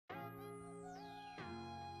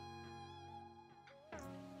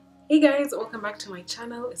Hey guys, welcome back to my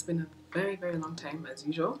channel. It's been a very long time as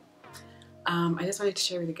usual. I just wanted to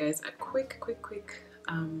share with you guys a quick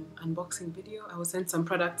unboxing video. I was sent some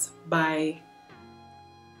products by,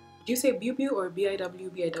 do you say BiwBiw or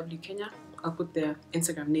BiwBiw Kenya? I'll put their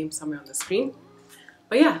Instagram name somewhere on the screen.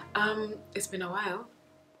 But yeah, it's been a while,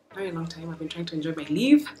 very long time. I've been trying to enjoy my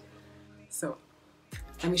leave. So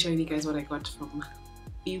let me show you guys what I got from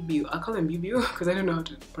BiwBiw. I'll call them BiwBiw because I don't know how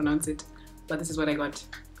to pronounce it, but this is what I got.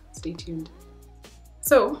 Stay tuned.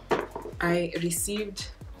 So I received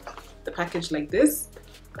the package like this.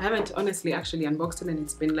 I haven't honestly actually unboxed it and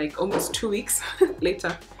it's been like almost 2 weeks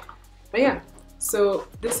later. But yeah, so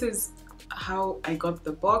this is how I got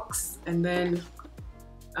the box, and then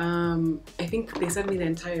I think they sent me the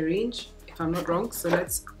entire range if I'm not wrong. So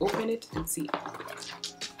let's open it and see.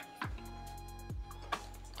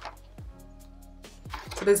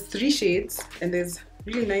 So there's 3 shades and there's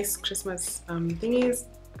really nice Christmas thingies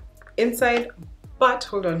inside, but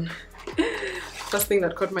hold on. First thing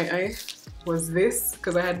that caught my eye was this,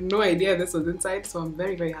 because I had no idea this was inside, so I'm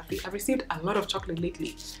very happy. I've received a lot of chocolate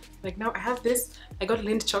lately. Like now I have this. I got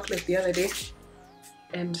Lindt chocolate the other day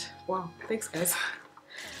and wow, thanks guys.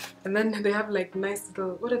 And then they have like nice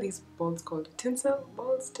little, what are these balls called? Tinsel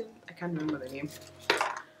balls? I can't remember the name.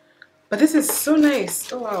 But this is so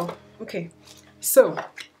nice. Oh wow. Okay, so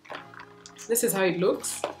this is how it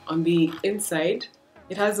looks on the inside.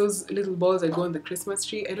 It has those little balls that go on the Christmas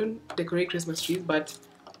tree. I don't decorate Christmas trees, but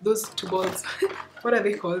those 2 balls, what are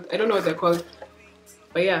they called? I don't know what they're called.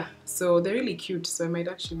 But yeah, so they're really cute, so I might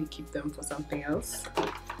actually keep them for something else.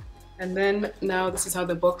 And then now this is how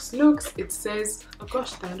the box looks. It says, oh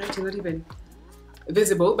gosh, the handwriting is not even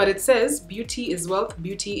visible, but it says beauty is wealth,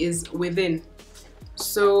 beauty is within.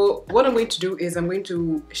 So what I'm going to do is I'm going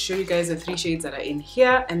to show you guys the 3 shades that are in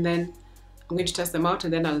here, and then I'm going to test them out,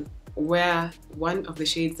 and then I'll wear one of the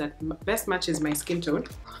shades that best matches my skin tone.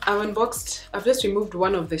 I've just removed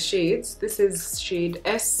one of the shades. This is shade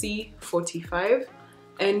SC45,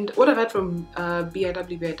 and what I've had from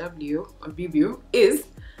BiwBiw or BiwBiw is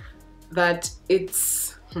that it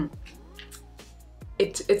says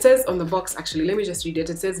on the box, actually, let me just read it.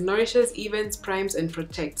 It says nourishes, evens, primes and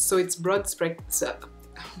protects. So it's broad spectrum,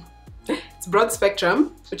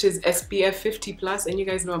 which is SPF 50+, and you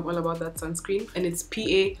guys know I'm all about that sunscreen, and it's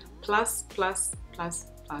PA+++++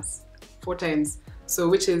 4 times. So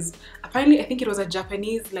which is apparently, I think it was a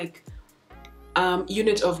Japanese like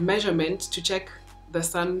unit of measurement to check the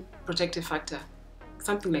sun protective factor,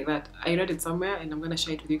 something like that. I read it somewhere and I'm gonna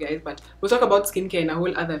share it with you guys, but we'll talk about skincare in a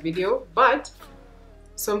whole other video. But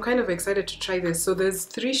so I'm kind of excited to try this. So there's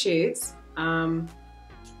 3 shades,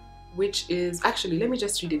 which is actually, let me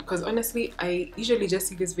just read it, because honestly I usually just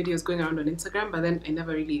see these videos going around on Instagram, but then I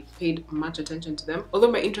never really paid much attention to them, although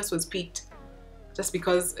my interest was piqued just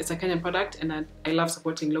because it's a Kenyan product and I love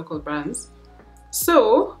supporting local brands.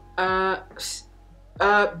 So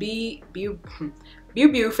BiwBiw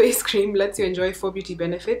face cream lets you enjoy 4 beauty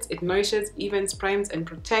benefits. It nourishes, evens, primes and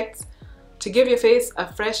protects to give your face a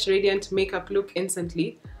fresh, radiant makeup look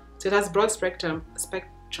instantly. So it has broad spectrum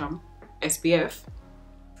SPF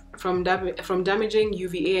from damaging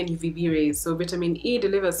UVA and UVB rays. So vitamin E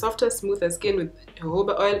delivers softer, smoother skin with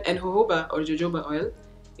jojoba oil, and jojoba or jojoba oil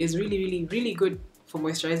is really good for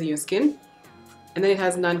moisturizing your skin. And then it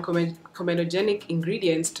has non-comedogenic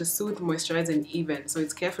ingredients to soothe, moisturize and even. So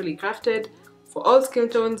it's carefully crafted for all skin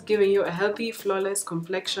tones, giving you a healthy, flawless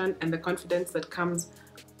complexion and the confidence that comes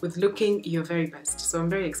with looking your very best. So I'm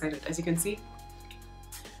very excited. As you can see,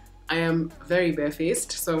 I am very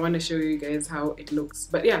barefaced, so I want to show you guys how it looks.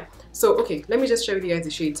 But yeah, so okay, let me just share with you guys the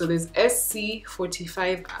shade. So there's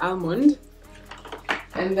SC45 Almond,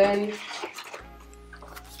 and then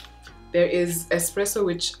there is Espresso,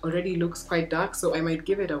 which already looks quite dark, so I might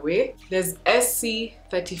give it away. There's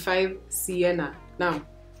SC35 Sienna. Now,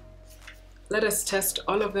 let us test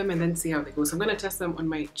all of them and then see how they go. So I'm going to test them on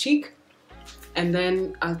my cheek, and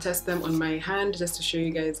then I'll test them on my hand just to show you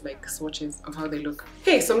guys like swatches of how they look.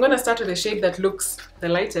 Okay, so I'm gonna start with the shade that looks the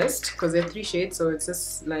lightest, because there are 3 shades, so it's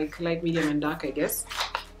just like light, medium and dark, I guess.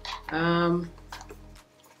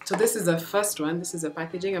 So this is the first one. This is the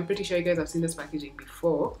packaging. I'm pretty sure you guys have seen this packaging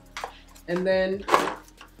before. And then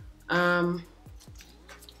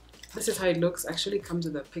this is how it looks. Actually comes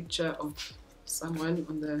with a picture of someone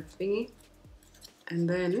on the thingy, and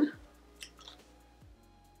then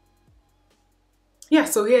yeah,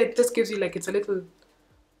 so here it just gives you like, it's a little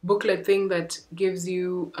booklet thing that gives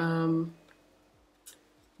you,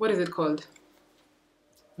 what is it called?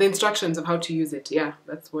 The instructions of how to use it. Yeah,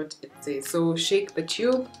 that's what it says. So shake the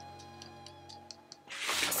tube.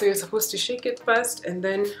 So you're supposed to shake it first and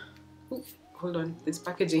then hold on, this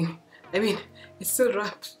packaging, I mean, it's still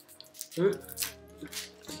wrapped.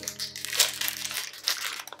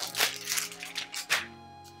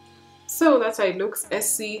 So that's how it looks,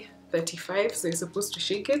 SC35, so you're supposed to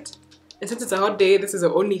shake it. And since it's a hot day, this is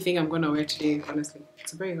the only thing I'm gonna wear today, honestly.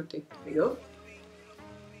 It's a very hot day. There you go.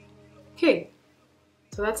 Okay,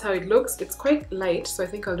 so that's how it looks. It's quite light, so I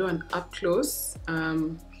think I'll do an up close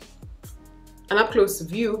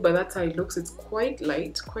view, but that's how it looks. It's quite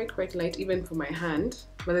light, quite light even for my hand,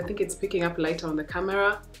 but I think it's picking up lighter on the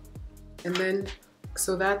camera. And then,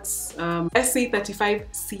 so that's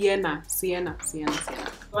SC35 Sienna.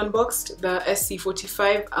 Unboxed the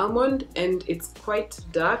SC45 Almond, and it's quite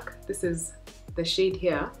dark. This is the shade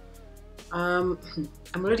here. I'm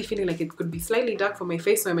already feeling like it could be slightly dark for my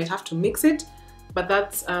face, so I might have to mix it, but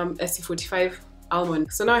that's SC45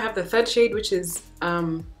 Almond. So now I have the third shade, which is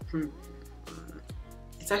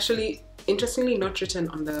it's actually interestingly not written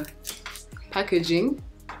on the packaging,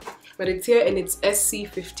 but it's here, and it's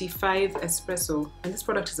SC55 Espresso, and this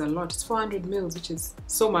product is a lot. It's 400 mils, which is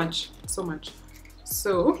so much.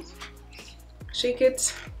 So shake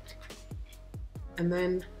it, and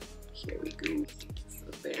then here we go. So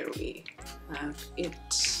there we have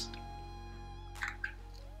it.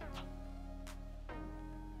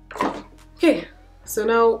 Okay, so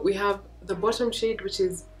now we have the bottom shade, which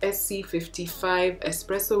is SC55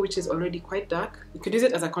 Espresso, which is already quite dark. You could use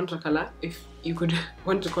it as a contour color if you could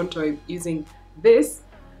want to contour using this,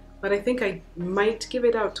 but I think I might give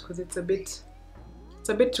it out because it's a bit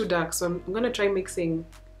too dark. So I'm gonna try mixing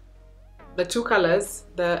the two colors,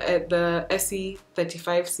 the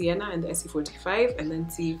SC35 Sienna and the SC45, and then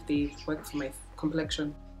see if they work for my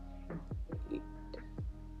complexion.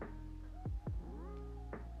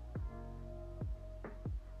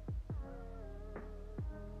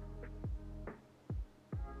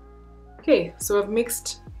 Okay, so I've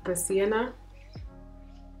mixed the Sienna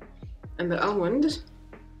and the Almond,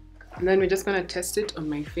 and then we're just gonna test it on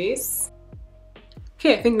my face.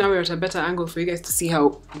 Okay, I think now we're at a better angle for you guys to see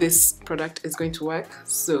how this product is going to work.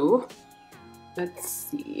 So let's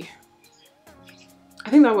see. I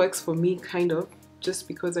think that works for me, kind of, just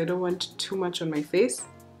because I don't want too much on my face.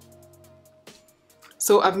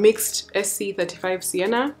 So I've mixed SC35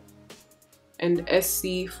 Sienna and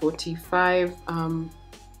SC45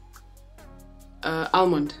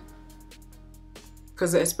 Almond,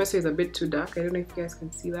 because the espresso is a bit too dark. I don't know if you guys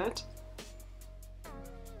can see that.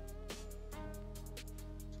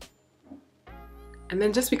 And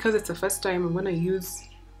then just because it's the first time, I'm gonna use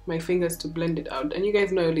my fingers to blend it out. And you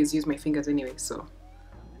guys know I always use my fingers anyway, so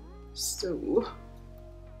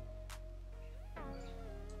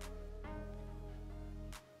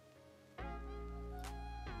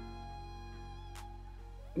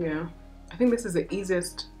yeah, I think this is the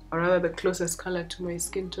easiest, or rather the closest color to my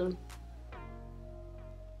skin tone.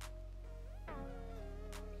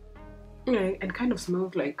 Yeah, and kind of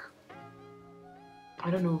smells like, I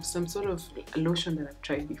don't know, some sort of lotion that I've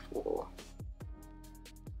tried before.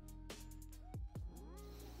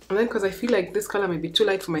 And then because I feel like this color might be too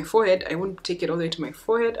light for my forehead, I won't take it all the way to my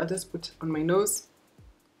forehead. I'll just put it on my nose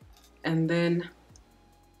and then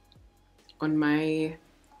on my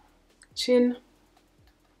chin.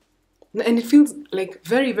 And it feels like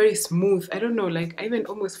very smooth. I don't know, like I even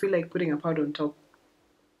almost feel like putting a powder on top.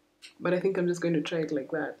 But I think I'm just going to try it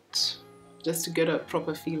like that, just to get a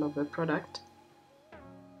proper feel of the product.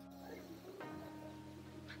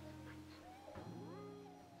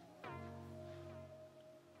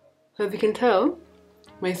 So as you can tell,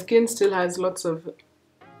 my skin still has lots of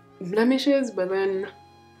blemishes, but then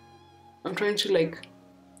I'm trying to like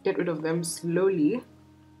get rid of them slowly.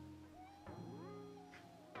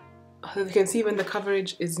 As you can see, even the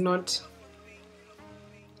coverage is not,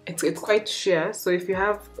 it's quite sheer. So if you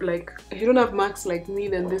have like, if you don't have marks like me,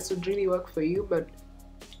 then this would really work for you. But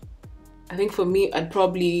I think for me, I'd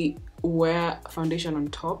probably wear foundation on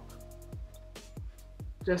top,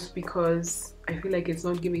 just because I feel like it's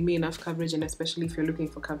not giving me enough coverage, and especially if you're looking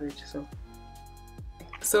for coverage.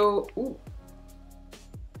 So ooh.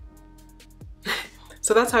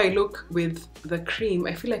 So that's how I look with the cream.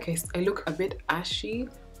 I feel like I look a bit ashy.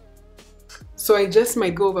 So I just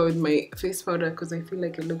might go over with my face powder because I feel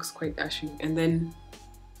like it looks quite ashy. And then,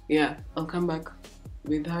 yeah, I'll come back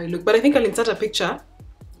with how I look. But I think I'll insert a picture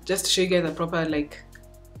just to show you guys a proper, like,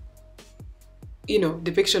 you know,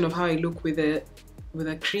 depiction of how I look with a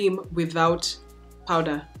cream without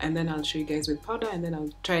powder. And then I'll show you guys with powder, and then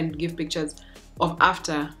I'll try and give pictures of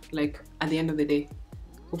after, like, at the end of the day.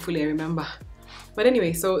 Hopefully I remember. But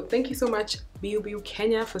anyway, so thank you so much, BiwBiw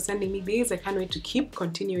Kenya, for sending me these. I can't wait to keep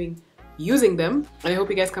continuing using them, and I hope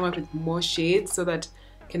you guys come out with more shades so that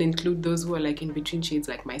can include those who are like in between shades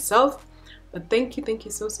like myself. But thank you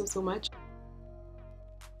so much.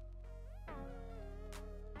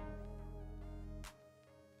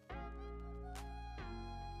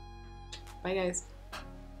 Bye guys.